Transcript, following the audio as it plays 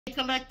Hey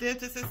collective,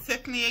 this is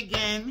Tiffany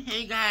again.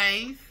 Hey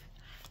guys,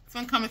 so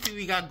I'm coming to see what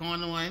we got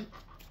going on.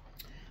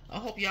 I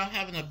hope y'all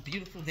having a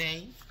beautiful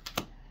day.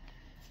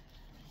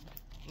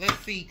 Let's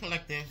see,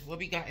 collective, what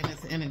we got in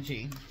this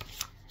energy.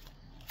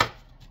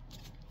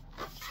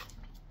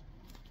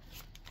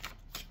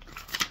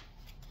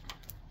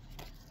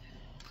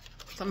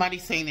 Somebody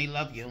saying they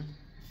love you.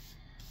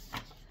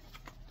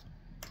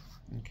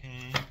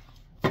 Okay.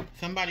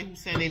 Somebody who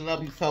said they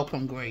love you fell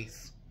from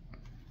grace.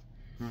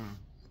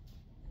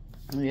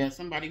 Yeah,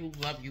 somebody who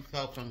loved you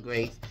fell from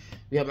grace.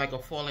 We have like a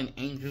fallen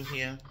angel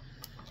here.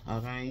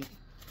 Alright.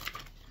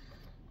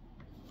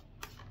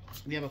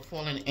 We have a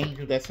fallen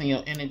angel that's in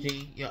your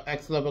energy. Your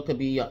ex-lover could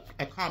be a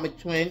karmic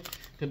twin.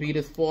 Could be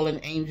this fallen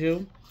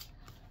angel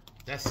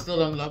that's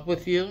still in love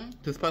with you.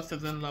 This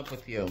person's in love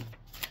with you.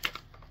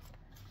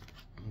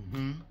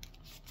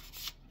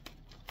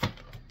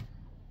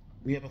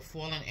 We have a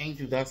fallen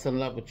angel that's in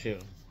love with you.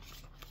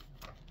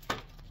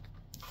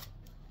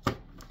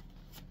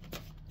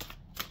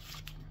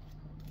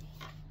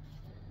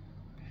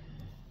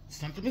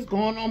 Something is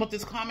going on with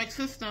this karmic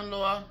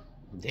sister-in-law.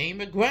 They ain't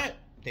regret.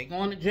 They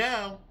going to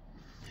jail.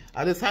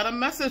 I just had a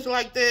message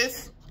like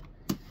this.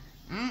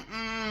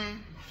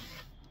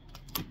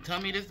 Tell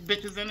me this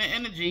bitch is in the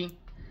energy.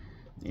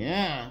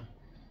 Yeah.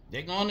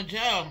 They're going to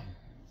jail.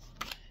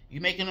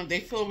 You making them, they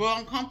feel real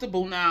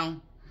uncomfortable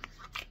now.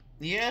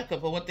 Yeah,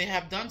 because for what they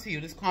have done to you.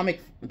 This karmic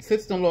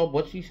sister-in-law,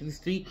 what she's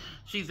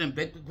in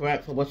big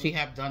regret for what she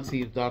have done to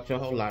you throughout your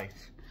whole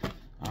life.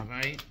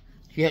 Alright?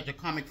 She had your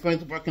karmic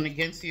friends working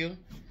against you.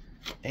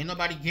 Ain't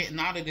nobody getting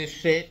out of this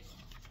shit.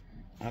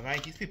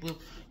 Alright? These people,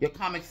 your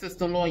karmic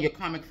sister-in-law and your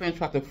karmic friends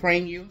try to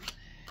frame you.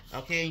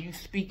 Okay? And you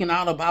speaking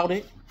out about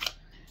it.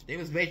 They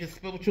was major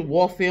spiritual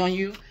warfare on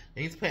you.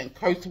 They was putting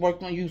curse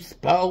work on you,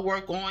 spell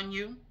work on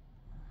you.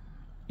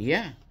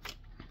 Yeah.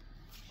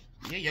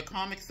 Yeah, your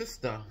karmic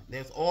sister.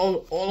 There's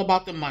all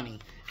about the money.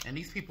 And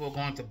these people are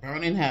going to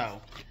burn in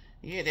hell.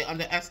 Yeah, they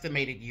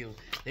underestimated you.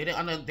 They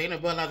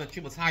didn't realize that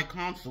you was high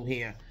counsel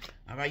here.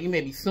 Alright, you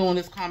may be suing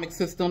this karmic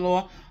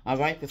sister-in-law,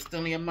 alright, for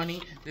stealing your money.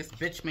 This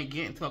bitch may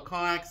get into a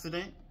car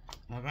accident.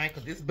 Alright,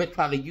 because this bitch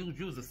probably used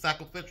you as a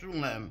sacrificial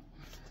lamb.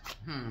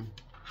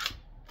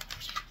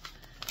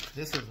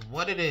 This is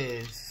what it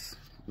is.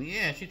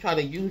 Yeah, she tried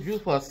to use you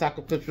for a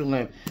sacrificial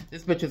lamb.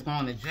 This bitch is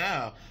going to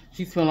jail.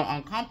 She's feeling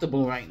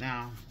uncomfortable right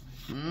now.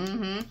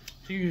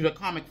 She used your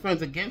karmic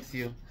friends against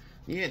you.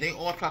 Yeah, they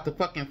all tried to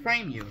fucking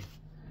frame you.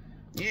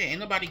 Yeah,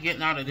 ain't nobody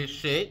getting out of this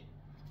shit.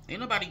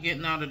 Ain't nobody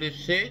getting out of this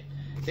shit.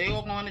 They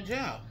all going to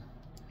jail.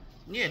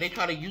 Yeah, they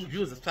try to use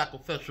you as a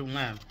sacrificial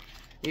lamb.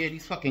 Yeah,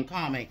 these fucking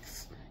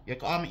comics.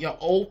 Your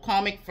old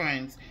karmic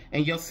friends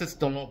and your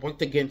sister-in-law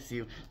worked against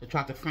you to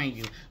try to frame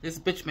you. This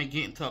bitch may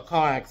get into a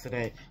car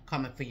accident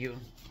coming for you.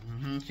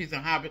 She's in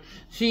habit.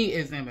 She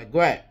is in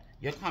regret.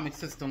 Your karmic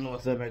sister-in-law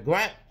is in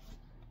regret.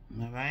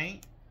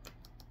 Alright?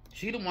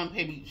 She the one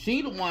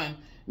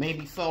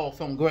maybe fell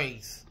from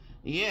grace.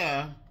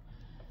 Yeah.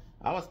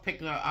 I was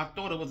picking up, I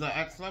thought it was an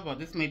ex-lover.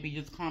 This may be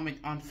just karmic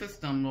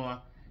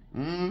sister-in-law.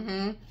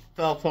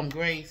 Fell from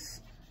grace.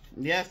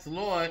 Yes,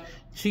 Lord.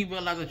 She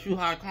realized that you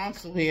high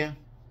counsel here.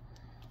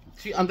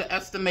 She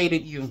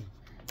underestimated you.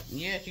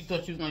 Yeah, she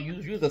thought she was going to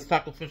use you as a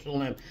sacrificial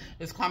lamb.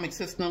 This karmic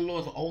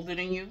sister-in-law is older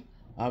than you.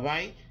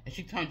 Alright? And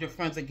she turned your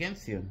friends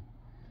against you.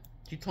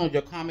 She turned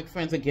your karmic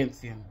friends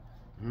against you.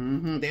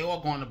 They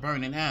all going to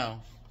burn in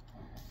hell.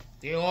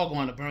 They're all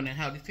going to burn in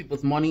hell. These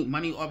people's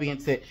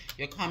money-oriented.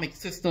 Your karmic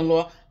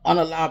sister-in-law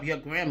unalive your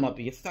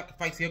grandmother. You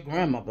sacrifice your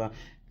grandmother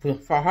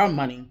for her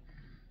money.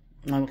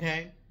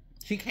 Okay?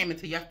 She came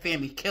into your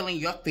family, killing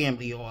your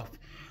family off.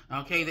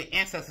 Okay? The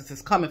ancestors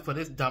is coming for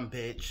this dumb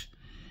bitch.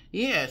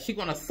 Yeah, she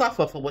going to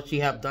suffer for what she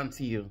have done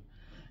to you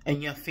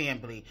and your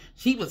family.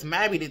 She was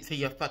married into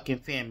your fucking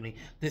family,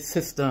 this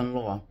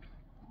sister-in-law.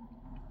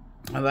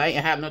 Alright,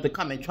 and have her to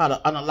come and try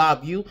to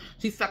unalive you.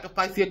 She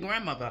sacrificed your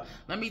grandmother.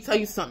 Let me tell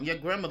you something. Your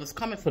grandmother's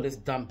coming for this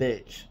dumb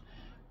bitch.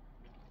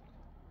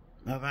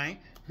 Alright?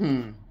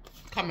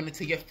 Coming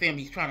into your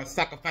family, trying to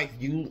sacrifice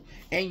you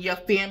and your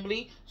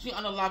family. She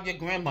unalive your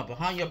grandmother,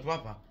 huh? Your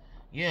brother.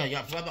 Yeah,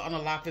 your brother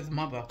unalive his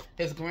mother,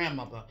 his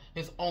grandmother,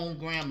 his own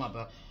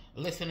grandmother.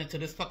 Listening to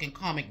this fucking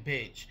comic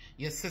bitch.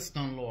 Your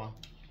sister-in-law.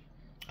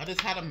 I just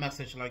had a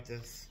message like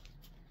this.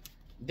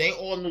 They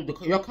all knew,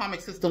 your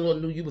comic sister-in-law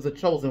knew you was a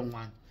chosen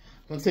one.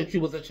 Since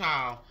you was a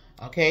child,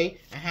 okay,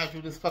 and had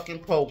you this fucking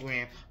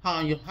program,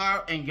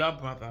 her and your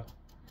brother,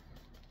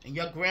 and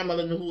your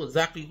grandmother knew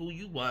exactly who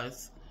you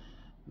was,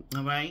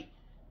 all right,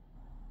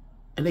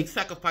 and they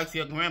sacrificed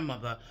your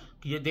grandmother.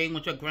 They didn't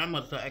want your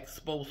grandmother to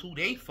expose who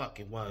they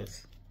fucking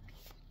was.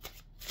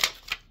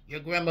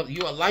 Your grandmother,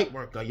 you a light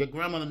worker. Your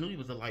grandmother knew you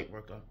was a light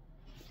worker.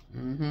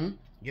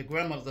 Your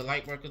grandmother's a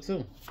light worker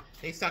too.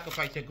 They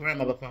sacrificed your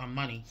grandmother for her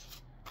money.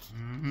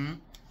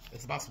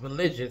 It's about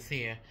religious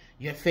here.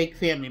 Your fake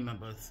family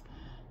members.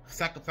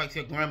 Sacrifice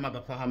your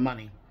grandmother for her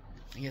money.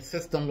 And your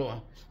sister-in-law.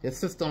 Your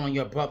sister-in-law and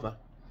your brother.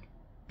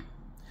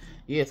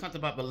 Yeah, it's not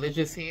about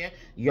religious here.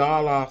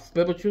 Y'all are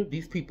spiritual.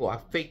 These people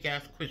are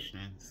fake-ass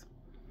Christians.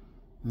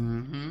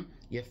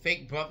 Your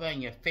fake brother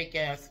and your fake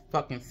ass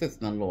fucking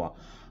sister-in-law.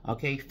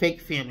 Okay,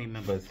 fake family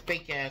members,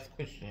 fake ass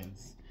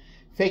Christians.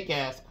 Fake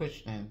ass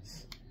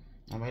Christians.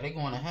 Alright, they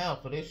going to hell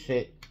for this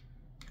shit.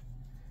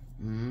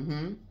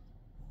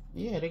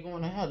 Yeah, they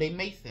going to hell. They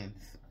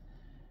Masons.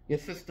 Your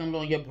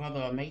sister-in-law and your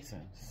brother are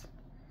Masons.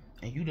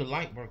 And you the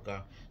light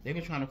worker. They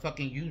been trying to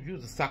fucking use you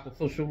as a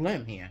sacrificial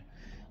limb here.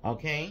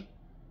 Okay?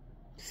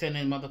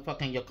 Sending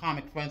motherfucking your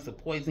karmic friends to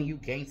poison you,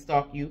 gang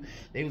stalk you.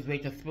 They was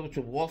waging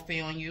spiritual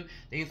warfare on you.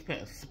 They was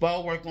putting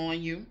spell work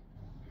on you.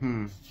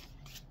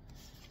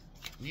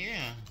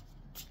 Yeah.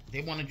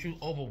 They wanted you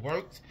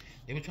overworked.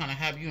 They were trying to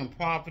have you in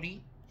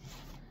poverty.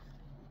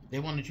 They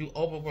wanted you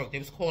overworked. They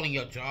was calling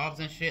your jobs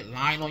and shit,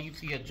 lying on you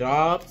to your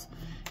jobs.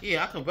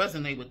 Yeah, I can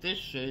resonate with this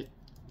shit.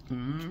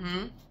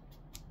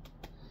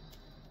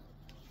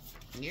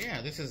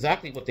 Yeah, this is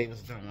exactly what they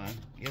was doing.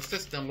 Your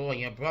sister-in-law and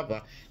your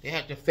brother. They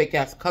had your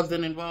fake-ass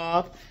cousin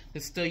involved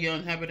to steal your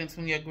inheritance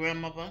from your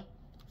grandmother.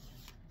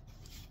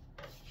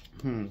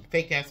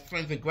 Fake-ass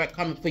friends regret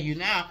coming for you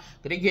now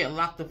because they getting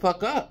locked the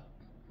fuck up.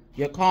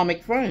 Your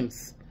karmic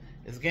friends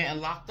is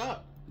getting locked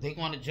up. They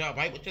going to jail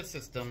right with your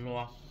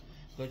sister-in-law.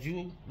 Because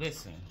you,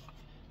 listen,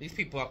 these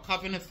people are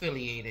coven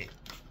affiliated.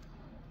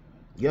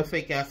 Your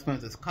fake-ass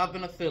friends is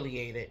coven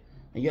affiliated.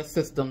 And your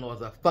sister-in-law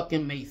is a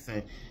fucking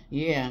Mason.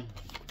 Yeah.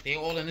 They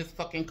all in this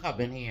fucking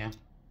coven here.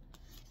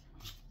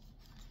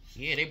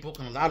 Yeah, they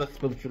broken a lot of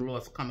spiritual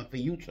laws coming for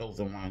you,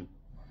 chosen one.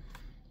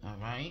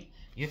 Alright?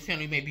 Your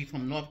family may be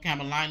from North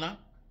Carolina.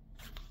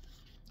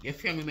 Your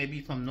family may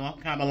be from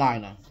North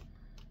Carolina.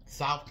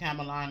 South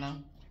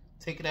Carolina.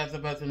 Take it as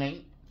it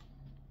resonates.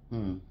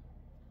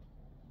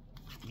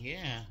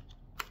 Yeah.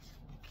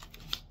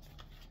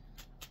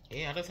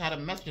 Yeah, I just had a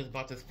message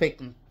about this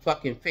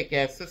fucking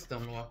fake-ass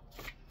sister-in-law.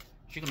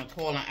 She's gonna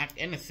call and act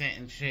innocent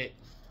and shit.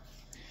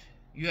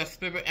 You have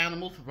spirit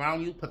animals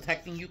around you,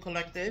 protecting you,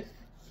 collective.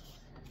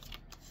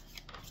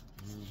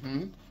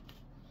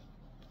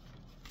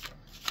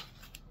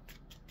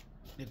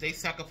 If they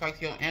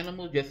sacrifice your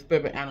animals, your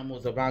spirit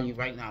animals around you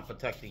right now,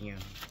 protecting you.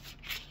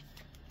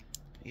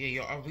 Yeah,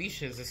 your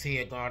Orishas is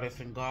here, goddess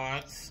and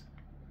gods.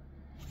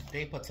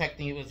 They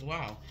protecting you as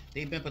well.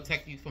 They've been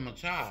protecting you from a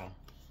child.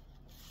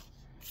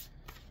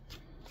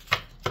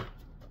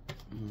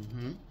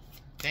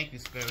 Thank you,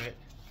 Spirit.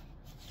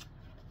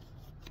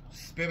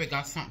 Spirit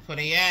got something for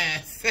their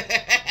ass.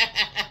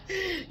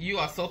 You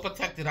are so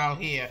protected out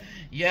here.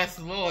 Yes,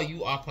 Lord,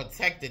 you are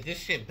protected. This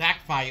shit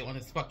backfire on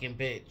this fucking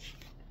bitch.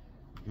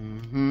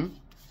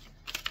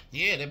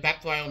 Yeah, they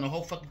backfire on the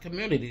whole fucking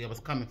community that was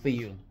coming for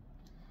you.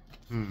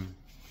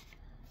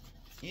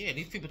 Yeah,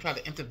 these people try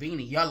to intervene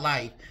in your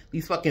life.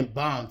 These fucking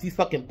bums, these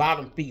fucking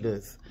bottom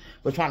feeders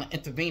were trying to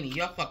intervene in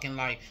your fucking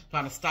life,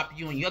 trying to stop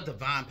you in your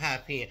divine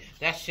path here.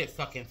 That shit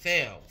fucking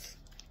fails.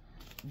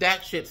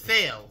 That shit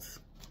fails.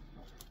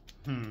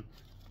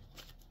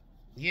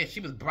 Yeah, she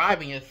was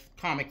bribing your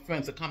karmic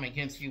friends to come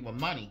against you with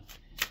money.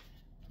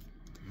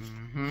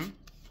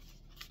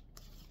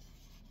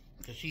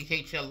 Because she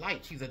hates your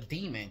light. She's a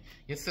demon.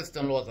 Your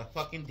sister-in-law is a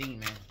fucking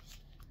demon.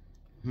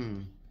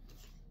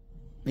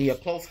 And your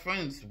close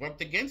friends worked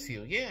against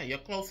you. Yeah, your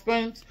close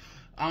friends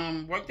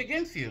worked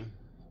against you.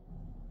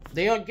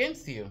 They are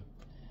against you.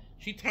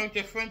 She turned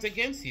your friends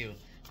against you.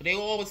 They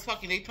always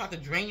fucking, they try to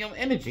drain your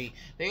energy.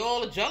 They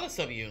all are jealous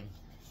of you.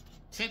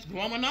 Since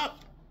growing up,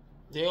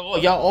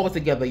 y'all always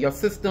together. Your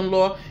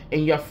sister-in-law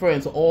and your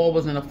friends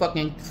always in a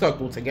fucking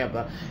circle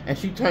together. And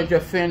she turned your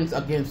friends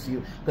against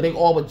you. Because they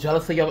all were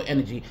jealous of your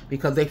energy.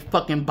 Because they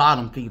fucking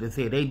bottom feeders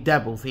here. They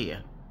devils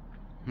here.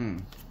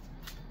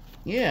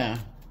 Yeah.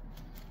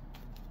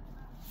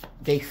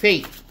 They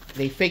fake.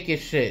 They fake your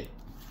shit.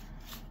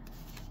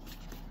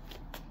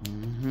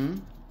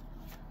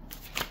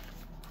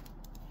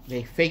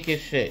 They fake your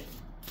shit.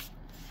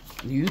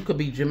 You could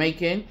be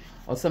Jamaican.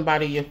 Or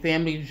somebody in your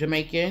family is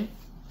Jamaican.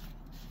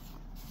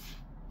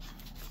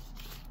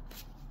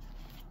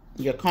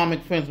 Your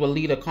karmic friends will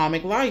lead a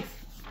karmic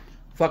life.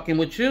 Fucking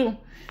with you.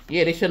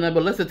 Yeah, they should never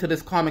listen to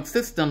this karmic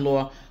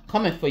sister-in-law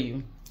coming for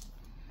you.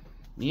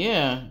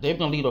 Yeah, they're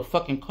gonna lead a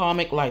fucking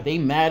karmic life. They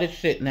mad as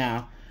shit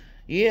now.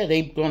 Yeah,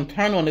 they gonna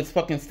turn on this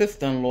fucking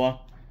sister-in-law.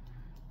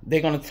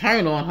 They're gonna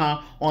turn on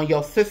her, on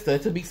your sister,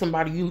 to be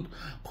somebody you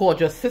called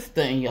your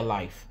sister in your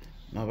life.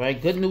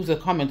 Alright, good news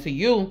is coming to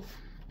you.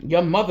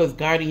 Your mother's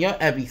guiding your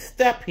every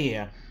step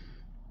here.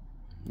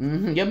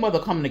 Your mother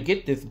coming to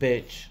get this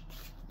bitch.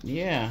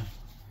 Yeah.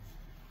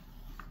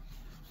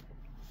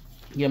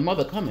 Your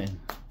mother coming.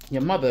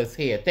 Your mother is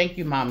here. Thank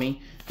you,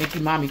 Mommy. Thank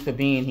you, Mommy, for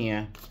being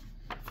here.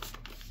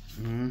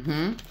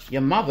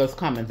 Your mother's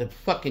coming to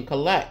fucking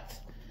collect.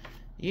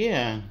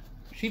 Yeah.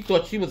 She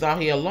thought she was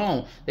out here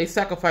alone. She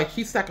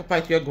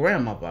sacrificed your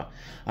grandmother.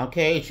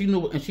 Okay? She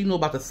knew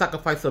about the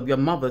sacrifice of your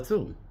mother,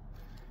 too.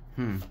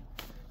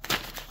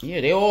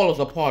 Yeah, they all was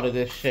a part of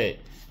this shit.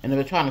 And they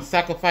were trying to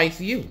sacrifice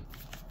you.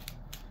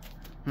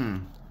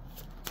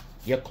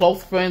 Your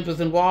close friends was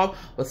involved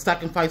with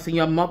sacrificing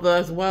your mother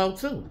as well,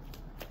 too.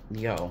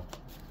 Yo.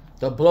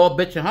 The blow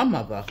bitch and her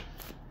mother.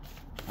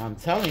 I'm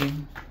telling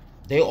you.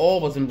 They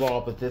all was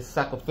involved with this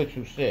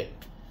sacrificial shit.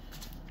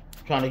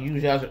 Trying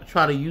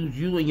to use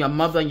you and your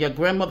mother and your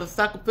grandmother's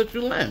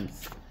sacrificial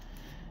limbs.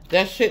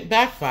 That shit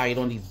backfired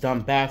on these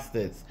dumb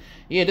bastards.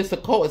 Yeah, this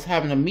occult is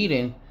having a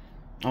meeting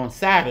on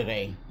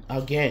Saturday.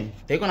 Again,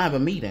 they're gonna have a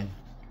meeting.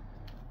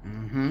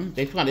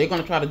 They're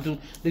gonna try to do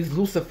these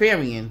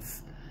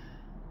Luciferians.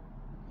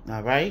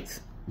 All right,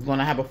 we're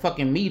gonna have a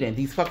fucking meeting.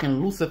 These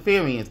fucking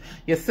Luciferians.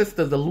 Your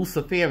sister's a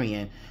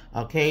Luciferian,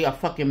 okay? A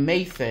fucking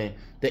Mason,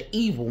 the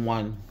evil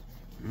one.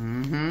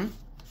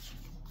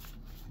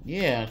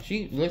 Yeah,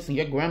 listen,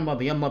 your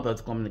grandmother, your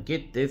mother's going to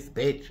get this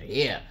bitch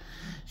here.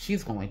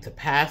 She's going to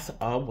pass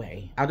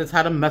away. I just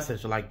had a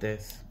message like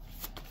this.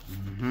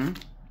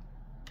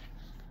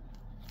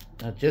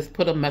 I just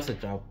put a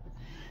message out.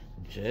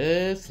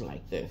 Just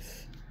like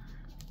this.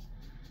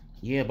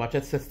 Yeah, but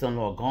your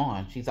sister-in-law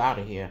gone. She's out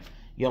of here.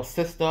 Your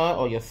sister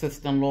or your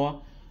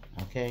sister-in-law,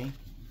 okay?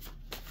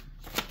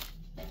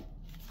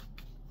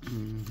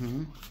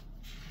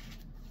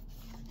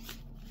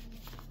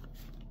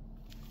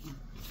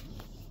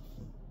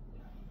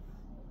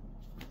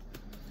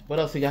 What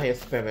else you got here,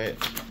 Spirit?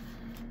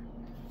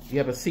 You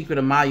have a secret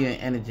of Maya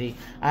energy.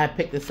 I had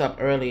picked this up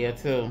earlier,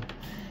 too.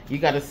 You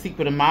got a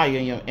secret of Maya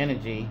in your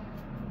energy.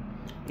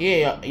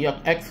 Yeah, your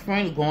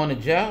ex-friend going to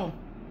jail.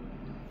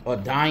 Or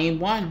dying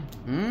one.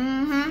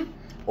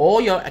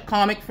 All your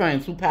karmic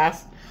friends who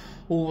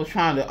were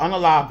trying to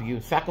unalive you,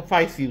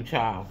 sacrifice you,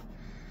 child.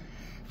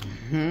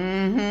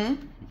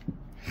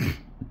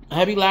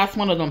 Every last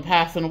one of them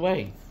passing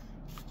away.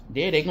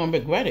 Yeah, they're going to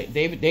regret it.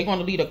 They're going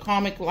to lead a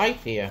karmic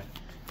life here.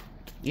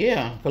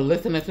 Yeah, for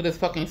listening to this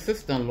fucking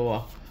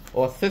sister-in-law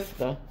or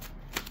sister.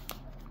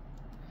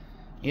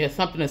 Yeah,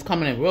 something is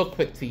coming in real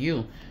quick to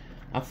you.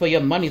 I feel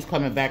your money's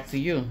coming back to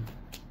you.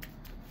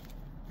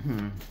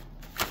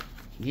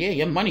 Yeah,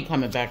 your money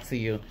coming back to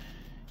you.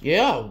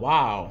 Yeah,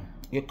 wow.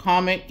 Your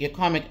karmic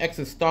ex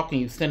is stalking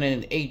you, sending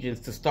in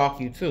agents to stalk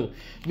you too.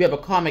 You have a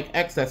karmic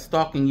ex that's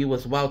stalking you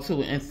as well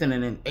too, and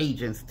sending in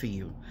agents to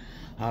you.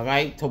 All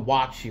right, to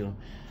watch you.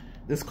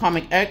 This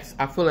karmic ex,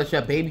 I feel that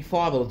your baby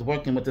father was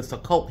working with this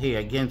occult here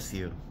against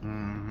you.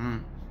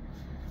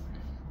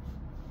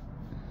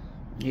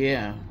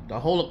 Yeah, the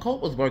whole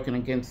occult was working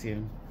against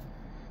you.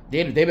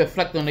 They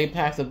reflect on their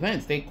past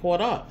events. They caught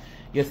up.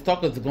 Your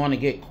stalkers are going to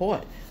get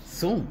caught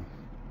soon.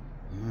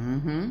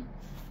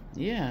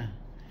 Yeah.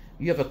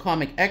 You have a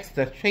karmic ex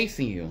that's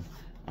chasing you.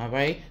 All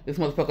right? This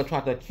motherfucker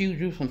tried to accuse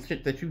you from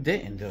shit that you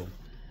didn't do.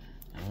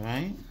 All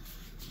right?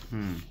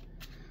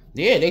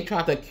 Yeah, they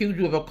tried to accuse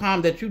you of a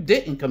crime that you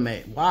didn't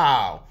commit.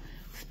 Wow.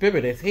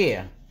 Spirit is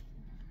here.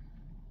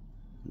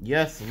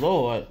 Yes,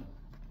 Lord.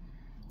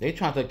 They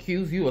tried to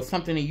accuse you of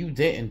something that you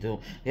didn't do.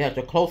 They had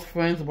your close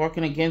friends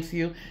working against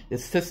you. Your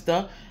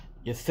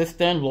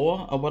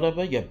sister-in-law or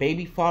whatever, your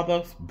baby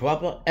father's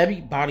brother.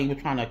 Everybody was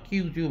trying to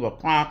accuse you of a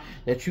crime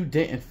that you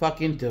didn't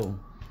fucking do.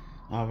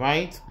 All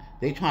right?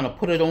 They trying to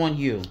put it on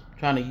you.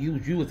 Trying to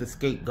use you as a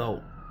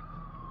scapegoat.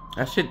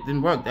 That shit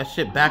didn't work. That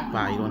shit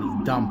backfired on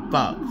these dumb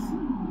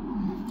fucks.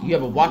 You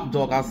have a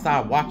watchdog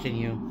outside watching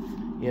you.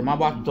 Yeah, my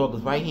watchdog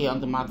is right here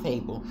under my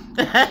table.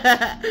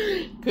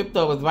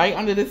 Crypto is right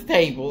under this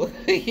table.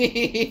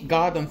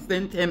 God done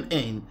sent him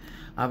in.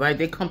 Alright,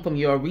 they come from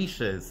your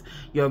Orishas.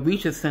 Your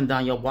Orishas send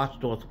down your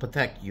watchdogs to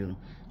protect you.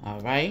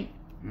 Alright?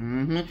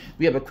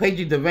 We have a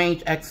crazy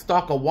deranged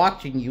ex-stalker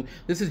watching you.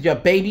 This is your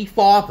baby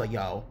father,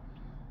 yo.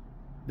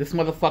 This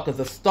motherfucker's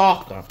a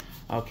stalker.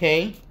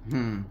 Okay?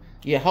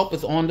 Yeah, help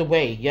is on the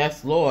way.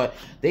 Yes, Lord.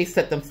 They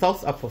set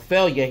themselves up for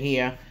failure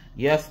here.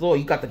 Yes, Lord.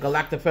 You got the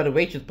Galactic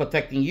Federation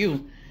protecting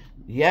you.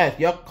 Yes,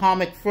 your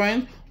karmic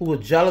friends who are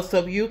jealous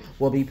of you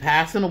will be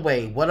passing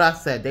away. What I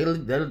said, they're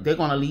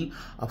going to lead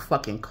a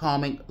fucking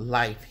karmic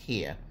life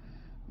here.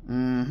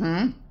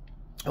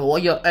 All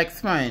your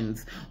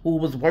ex-friends who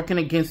was working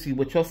against you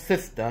with your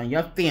sister and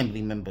your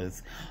family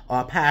members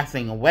are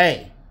passing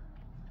away.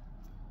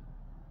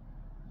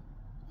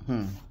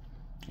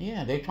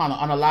 Yeah, they're trying to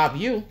unalive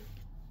you.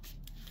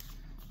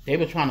 They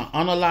were trying to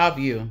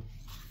unalive you.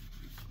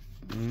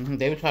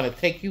 They were trying to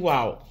take you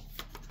out.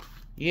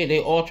 Yeah, they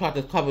all tried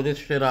to cover this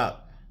shit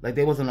up. Like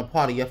they wasn't a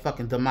part of your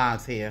fucking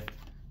demise here.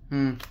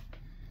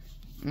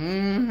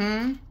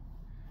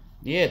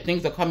 Yeah,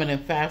 things are coming in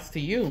fast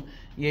to you.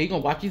 Yeah, you're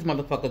gonna watch these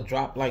motherfuckers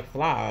drop like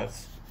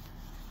flies.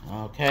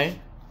 Okay?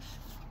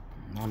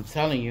 I'm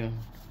telling you.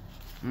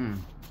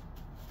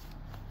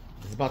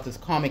 It's about this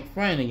karmic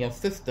friend and your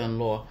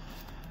sister-in-law.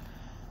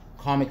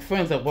 Karmic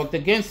friends that worked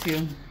against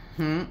you.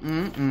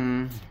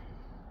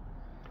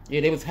 Yeah,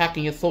 they was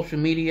hacking your social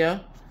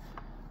media.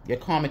 Your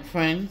karmic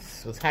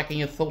friends was hacking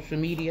your social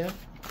media.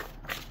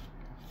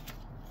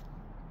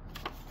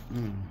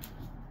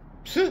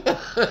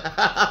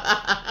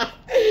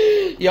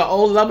 Your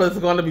old lovers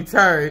are going to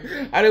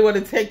return. I didn't want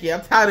to take you.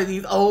 I'm tired of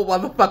these old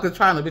motherfuckers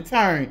trying to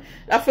return.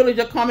 I feel like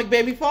your karmic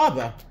baby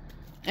father.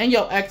 And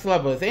your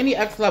ex-lovers. Any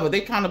ex-lover,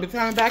 they trying to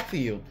return back to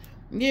you.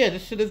 Yeah,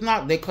 this shit is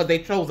not because they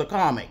chose a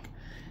karmic.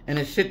 And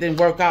this shit didn't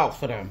work out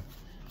for them.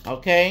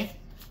 Okay?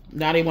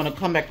 Now they want to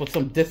come back with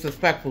some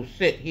disrespectful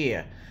shit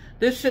here.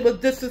 This shit was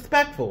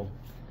disrespectful.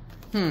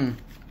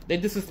 They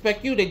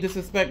disrespect you. They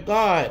disrespect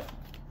God.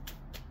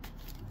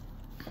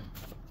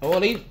 All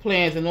these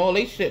plans and all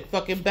they shit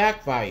fucking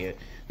backfired.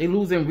 They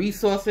losing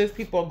resources.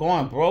 People are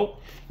going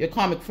broke. Your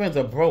karmic friends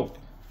are broke.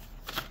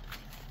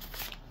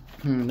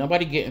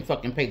 Nobody getting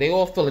fucking paid. They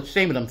all feel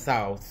ashamed of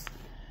themselves.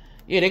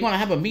 Yeah, they're going to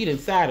have a meeting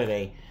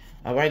Saturday.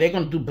 All right, they're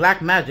going to do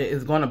black magic.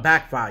 It's going to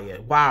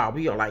backfire. Wow,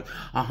 we are like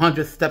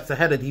 100 steps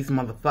ahead of these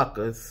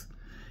motherfuckers.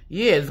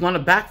 Yeah, it's going to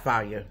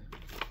backfire.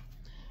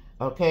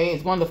 Okay,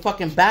 it's going to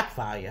fucking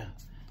backfire.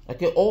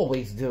 Like it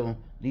always do.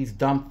 These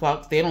dumb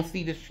fucks, they don't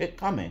see this shit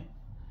coming.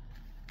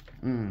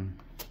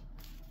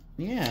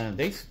 Yeah,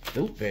 they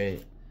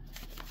stupid.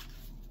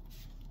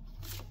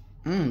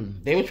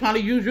 They were trying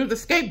to use you as a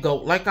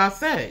scapegoat, like I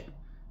said.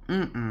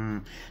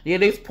 Yeah,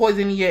 they was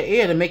poisoning your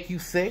ear to make you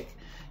sick.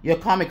 Your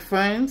karmic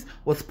friends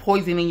was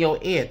poisoning your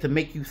ear to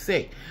make you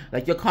sick.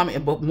 Like your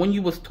karmic, but when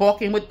you was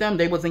talking with them,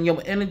 they was in your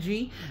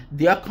energy.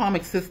 Their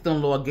karmic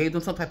sister-in-law gave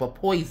them some type of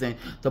poison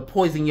to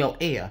poison your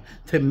ear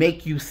to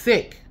make you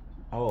sick.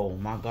 Oh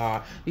my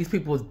God, these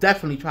people was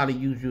definitely trying to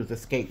use you as a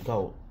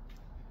scapegoat.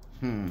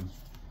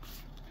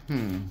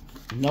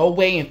 No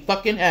way in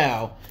fucking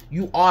hell.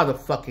 You are the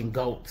fucking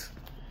goat.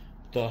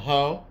 The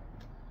hell?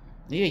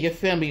 Yeah, your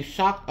family is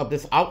shocked of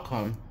this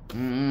outcome.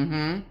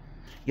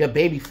 Your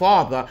baby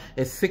father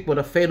is sick with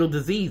a fatal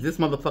disease. This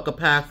motherfucker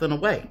passing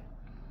away.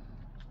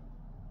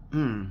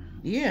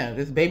 Yeah,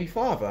 this baby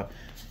father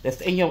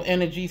that's in your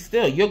energy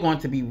still. You're going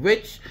to be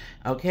rich,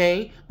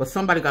 okay? But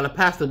somebody got to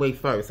pass away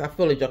first. I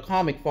feel like your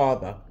karmic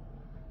father.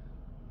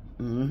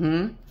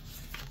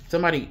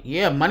 Somebody,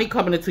 yeah, money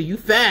coming into you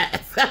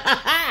fast.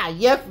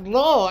 Yes,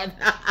 Lord.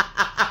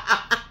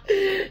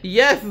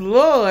 Yes,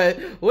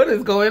 Lord. What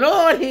is going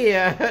on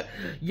here?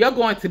 You're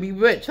going to be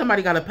rich.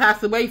 Somebody got to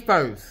pass away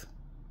first.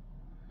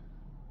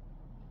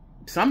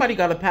 Somebody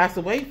got to pass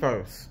away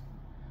first.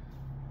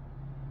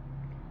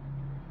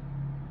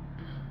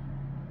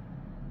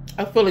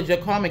 I feel it's your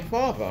karmic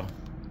father.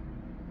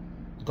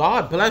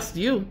 God bless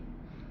you.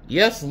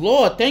 Yes,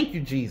 Lord. Thank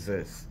you,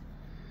 Jesus.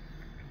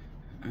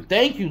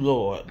 Thank you,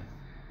 Lord.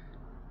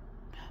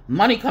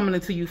 Money coming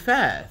into you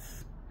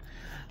fast.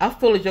 I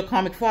feel it's your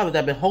karmic father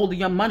that been holding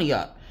your money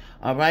up.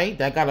 All right?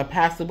 That got to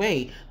pass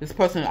away. This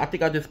person, I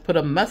think I just put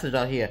a message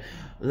out here.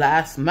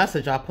 Last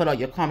message I put out,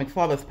 your karmic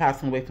father is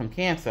passing away from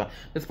cancer.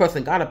 This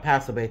person got to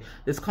pass away.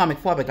 This karmic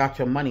father got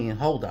your money in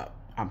hold up.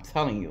 I'm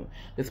telling you.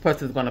 This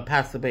person is going to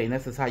pass away, and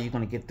this is how you're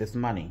going to get this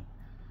money.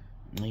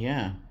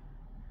 Yeah.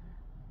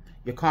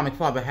 Your karmic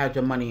father had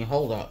your money in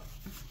hold up.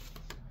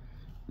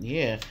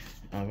 Yeah.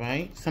 All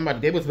right? Somebody,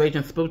 they was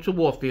waging spiritual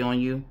warfare on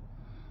you.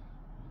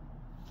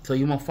 So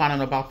you won't find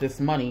out about this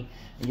money.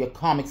 And your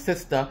karmic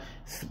sister,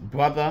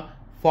 brother,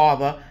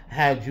 father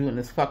had you in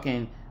this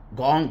fucking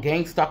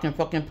gang-stalking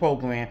fucking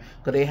program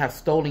because they have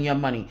stolen your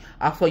money.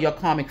 I feel your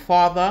karmic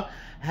father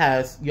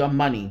has your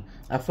money.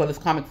 I feel this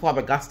karmic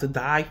father got to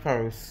die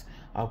first.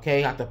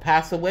 Okay? Have to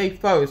pass away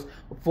first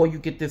before you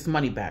get this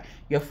money back.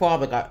 Your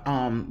father got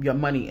your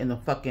money in the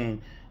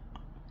fucking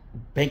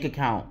bank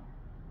account.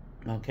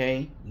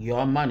 Okay?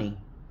 Your money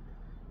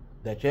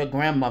that your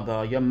grandmother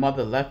or your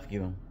mother left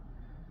you.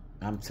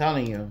 I'm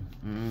telling you.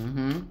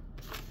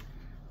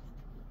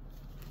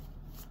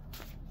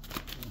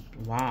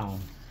 Wow.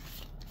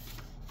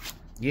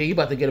 Yeah, you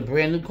about to get a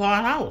brand new car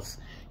and house.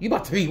 You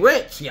about to be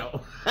rich,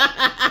 yo.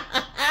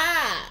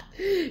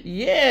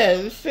 Yeah,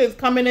 this shit's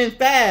coming in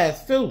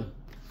fast, too.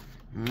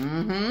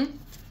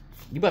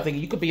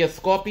 You could be a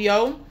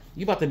Scorpio.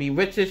 You about to be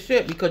rich as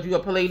shit because you a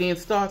Palladian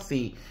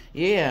starseed.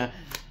 Yeah.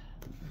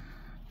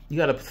 You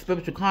got a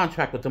spiritual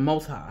contract with the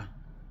Most High.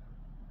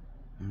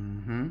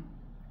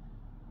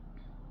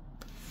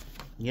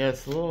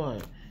 Yes,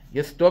 Lord.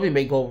 Your story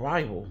may go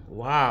viral.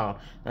 Wow.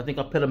 I think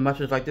I put a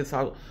message like this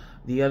out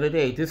the other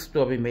day. This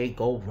story may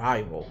go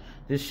viral.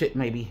 This shit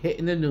may be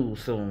hitting the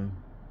news soon.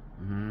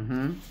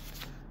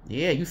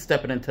 Yeah, you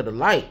stepping into the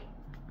light.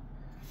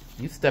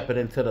 You stepping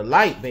into the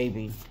light,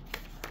 baby.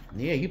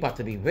 Yeah, you about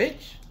to be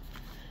rich.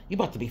 You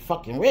about to be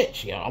fucking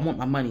rich, yo. I want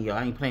my money, yo.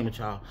 I ain't playing with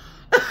y'all.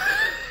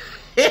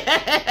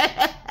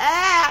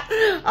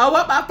 I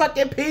want my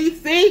fucking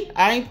PC.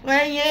 I ain't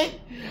playing.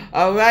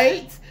 All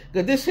right?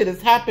 Because this shit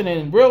is happening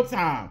in real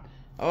time.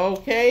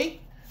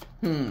 Okay?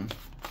 This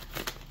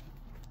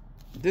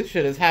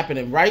shit is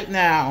happening right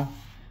now.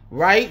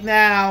 Right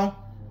now.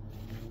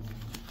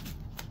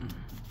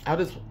 I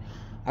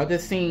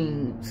just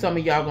seen some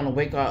of y'all gonna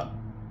wake up.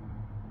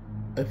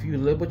 If you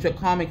live with your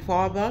karmic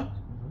father,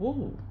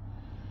 woo.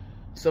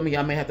 Some of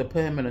y'all may have to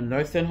put him in a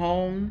nursing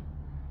home.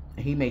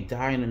 And he may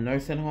die in a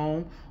nursing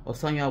home. Or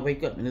some of y'all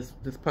wake up and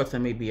this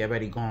person may be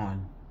already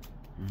gone.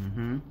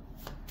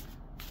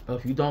 Or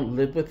if you don't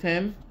live with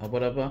him or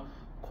whatever,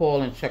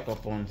 call and check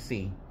up on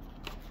C.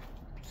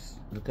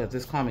 Because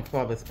this karmic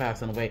father is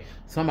passing away.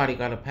 Somebody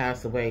got to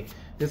pass away.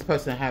 This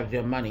person has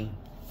your money.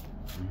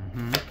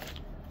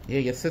 Yeah,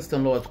 your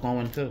sister-in-law is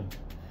going too.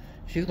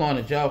 She's going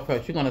to jail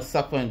first. You're going to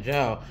suffer in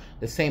jail.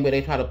 The same way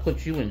they try to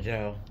put you in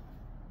jail.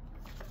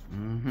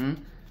 And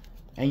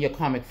your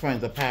karmic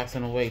friends are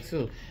passing away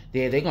too.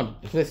 They're going to,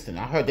 listen,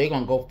 I heard they're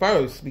going to go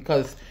first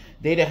because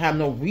they didn't have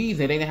no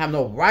reason. They didn't have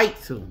no right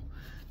to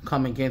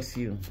come against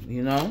you,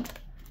 you know?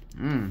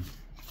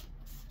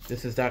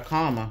 This is that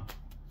karma.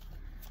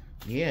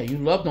 Yeah, you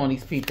loved on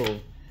these people.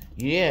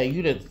 Yeah,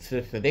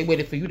 they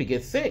waited for you to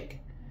get sick.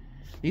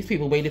 These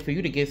people waited for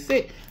you to get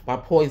sick by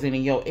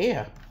poisoning your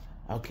air.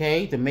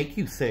 Okay? To make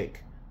you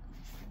sick.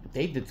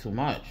 They did too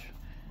much.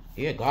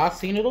 Yeah, God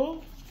seen it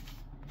all.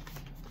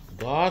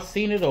 God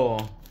seen it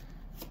all.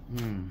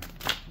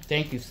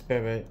 Thank you,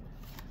 Spirit.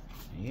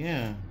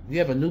 Yeah. You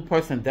have a new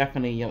person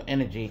definitely in your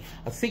energy.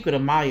 A secret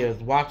admirer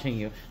is watching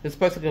you. This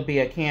person could be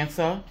a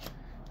Cancer.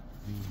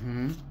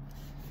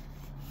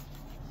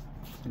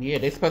 Yeah,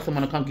 this person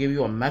want to come give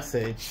you a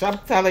message. I'm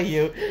telling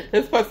you,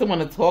 this person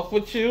want to talk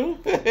with you.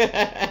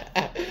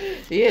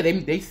 Yeah,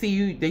 they see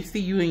you. They see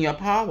you in your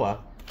power.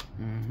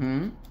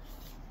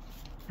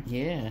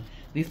 Yeah,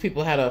 these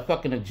people had a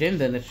fucking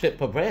agenda and the shit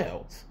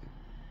prevailed.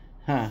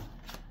 Huh?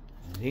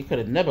 They could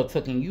have never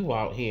taken you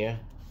out here.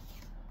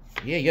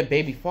 Yeah, your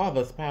baby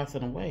father's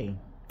passing away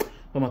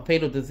from a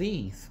fatal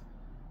disease.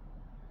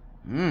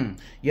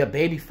 Your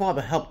baby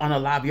father helped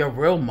unalive your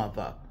real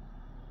mother.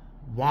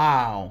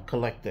 Wow,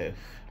 collective.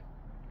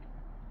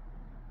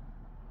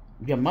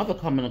 Your mother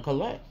coming to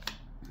collect.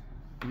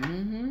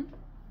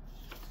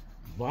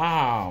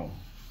 Wow.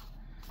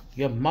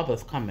 Your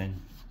mother's coming.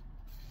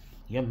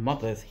 Your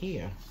mother is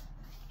here.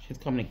 She's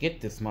coming to get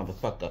this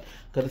motherfucker.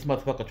 Because this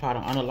motherfucker tried to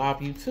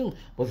unalive you too.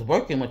 Was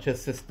working with your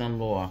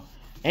sister-in-law.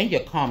 And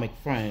your karmic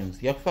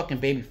friends. Your fucking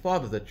baby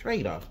father's a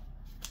traitor.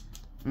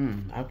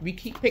 We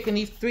keep picking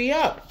these three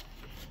up.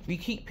 We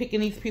keep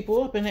picking these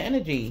people up in the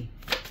energy.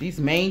 These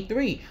main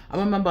three. I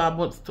remember I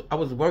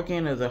was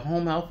working as a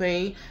home health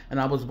aide, and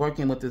I was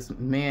working with this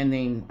man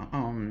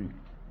named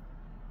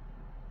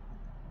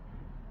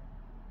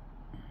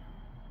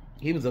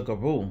he was a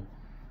guru,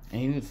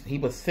 and he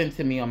was sent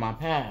to me on my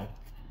path.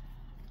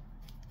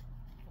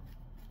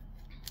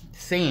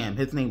 Sam,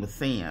 his name was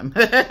Sam.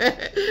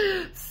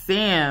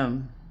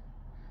 Sam.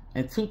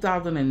 In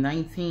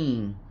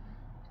 2019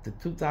 to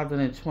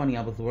 2020,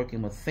 I was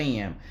working with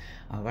Sam.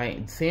 All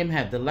right, Sam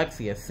had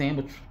dyslexia. Sam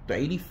was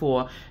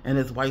 84, and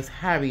his wife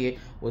Harriet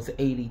was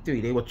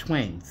 83. They were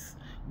twins.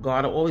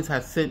 God always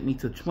has sent me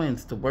to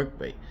twins to work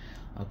with.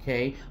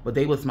 Okay, but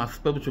they was my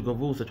spiritual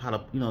gurus to try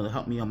to, to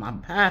help me on my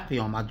path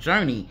here, on my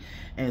journey.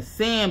 And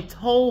Sam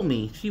told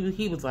me, he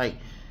was like,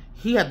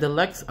 he had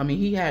dyslexia. I mean,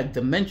 he had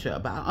dementia,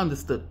 but I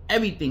understood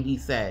everything he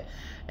said.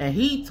 And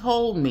he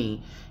told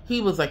me, he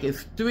was like,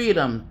 it's three of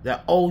them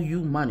that owe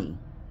you money.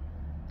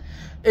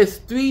 It's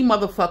three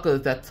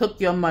motherfuckers that took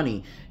your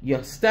money.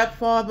 Your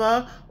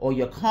stepfather or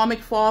your karmic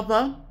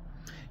father,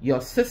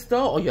 your sister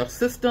or your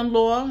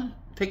sister-in-law.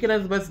 Take it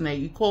as resonate.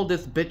 You call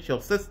this bitch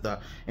your sister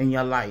in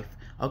your life.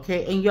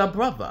 Okay? And your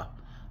brother.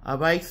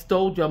 Alright?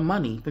 Stole your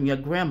money from your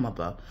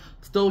grandmother.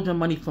 Stole your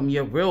money from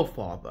your real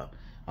father.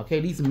 Okay?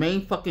 These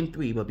main fucking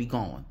three will be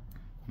gone.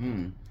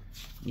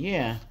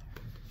 Yeah.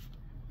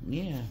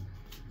 Yeah.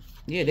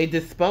 Yeah, they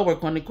did spell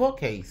work on the court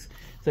case.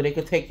 So they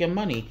could take your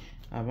money.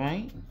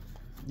 Alright?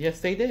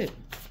 Yes, they did.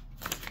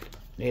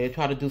 They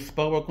try to do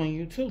spell work on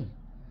you too.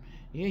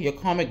 Yeah, your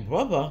karmic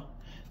brother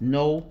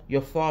know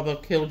your father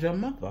killed your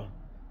mother.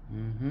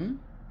 And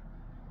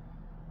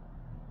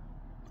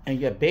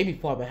your baby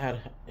father had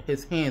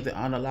his hands in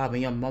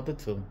unaliving your mother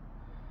too.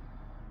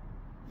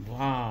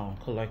 Wow,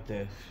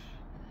 collective.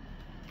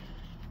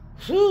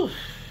 Whew.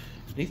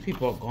 These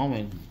people are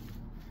going.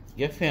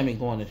 Your family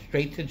going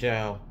straight to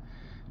jail.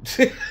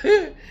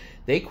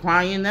 They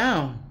crying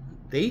now.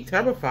 They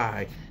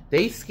terrified.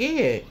 They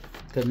scared,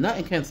 because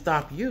nothing can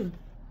stop you.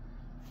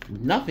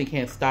 Nothing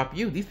can stop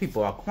you. These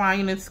people are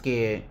crying and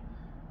scared.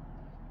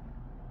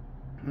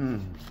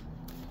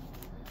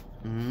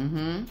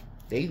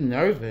 They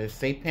nervous.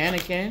 They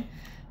panicking.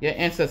 Your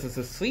ancestors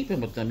are sleeping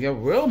with them. Your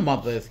real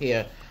mother is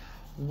here,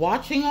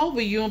 watching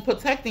over you and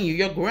protecting you.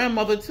 Your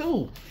grandmother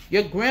too.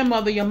 Your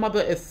grandmother, your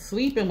mother is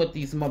sleeping with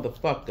these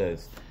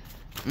motherfuckers.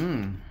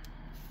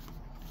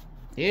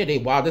 Yeah,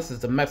 wow, this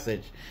is the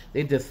message.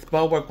 They did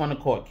spell work on the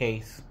court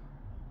case.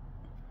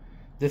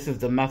 This is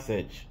the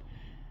message.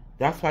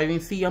 That's why you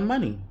didn't see your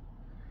money.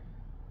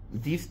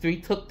 These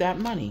three took that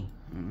money.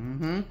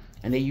 And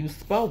they used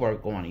spell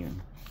work on you.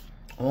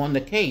 On the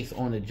case,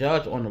 on the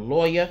judge, on the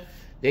lawyer.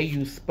 They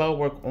used spell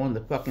work on the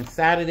fucking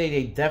Saturday.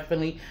 They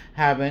definitely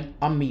having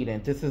a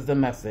meeting. This is the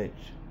message.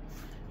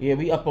 Yeah,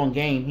 we up on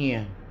game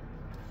here.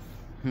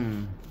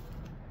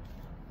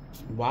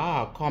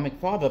 Wow, karmic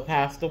father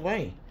passed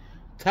away.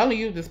 Telling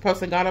you, this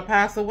person gotta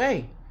pass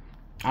away.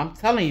 I'm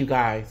telling you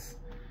guys.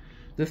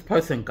 This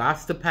person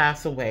got to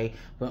pass away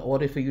in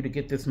order for you to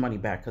get this money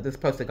back. Because this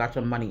person got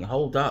your money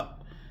hold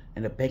up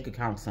in a bank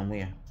account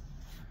somewhere.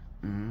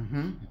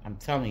 I'm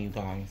telling you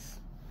guys.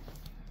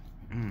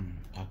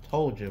 I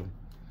told you.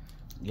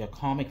 Your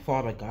karmic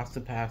father got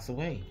to pass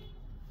away.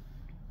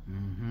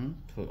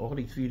 For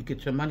order for you to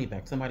get your money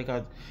back.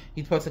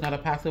 This person got to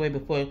pass away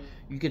before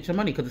you get your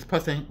money. Because this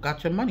person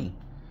got your money.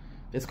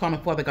 This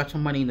karmic father got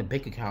your money in the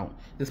bank account.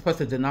 This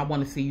person did not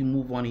want to see you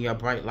move on in your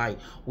bright light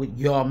with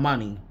your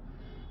money.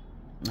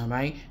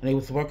 Alright? And they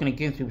was working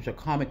against you with your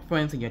karmic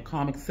friends and your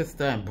karmic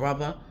sister and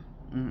brother.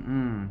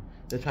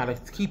 They try to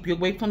keep you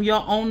away from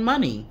your own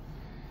money.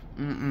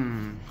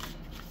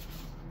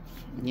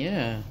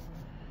 Yeah.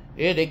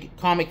 Yeah, the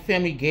karmic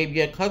family gave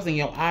your cousin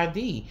your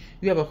ID.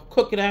 You have a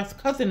crooked-ass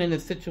cousin in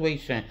this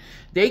situation.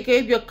 They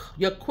gave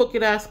your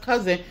crooked-ass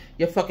cousin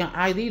your fucking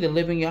ID to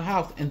live in your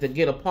house and to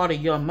get a part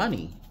of your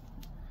money.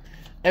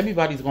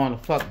 Everybody's going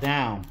to fuck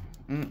down.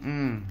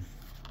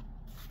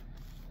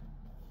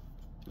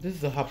 This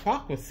is a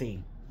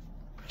hypocrisy.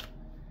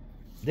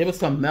 There was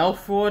some mail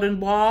fraud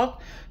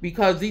involved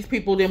because these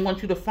people didn't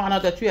want you to find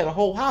out that you had a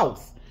whole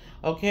house.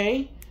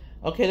 Okay?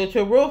 Okay, that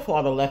your real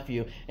father left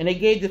you. And they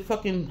gave the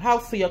fucking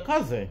house to your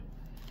cousin.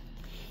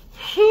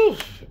 Whew.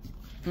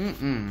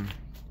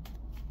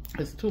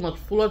 There's too much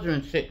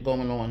fraudulent shit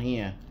going on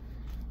here.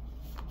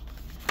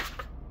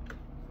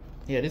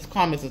 Yeah, this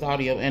karmic is out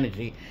of your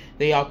energy.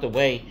 They out the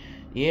way.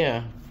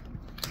 Yeah.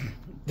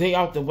 They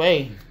out the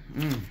way.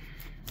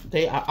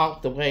 They are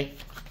out the way.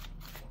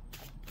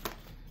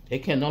 They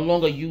can no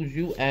longer use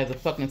you as a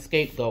fucking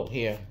scapegoat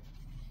here.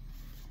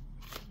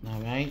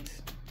 Alright?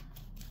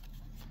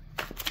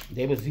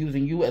 They was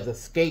using you as a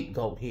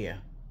scapegoat here.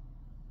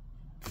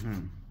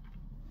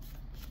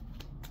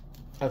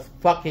 A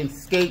fucking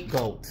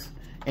scapegoat.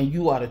 And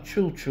you are the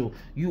true.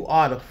 You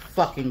are the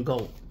fucking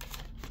goat.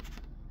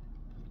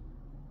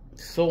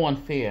 So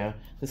unfair.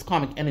 This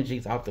karmic energy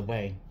is out the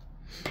way.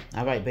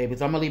 Alright,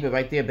 babies. I'm going to leave it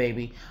right there,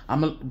 baby.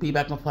 I'm going to be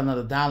back up for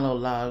another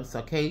download, loves.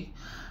 Okay?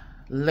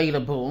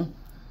 Later, boo.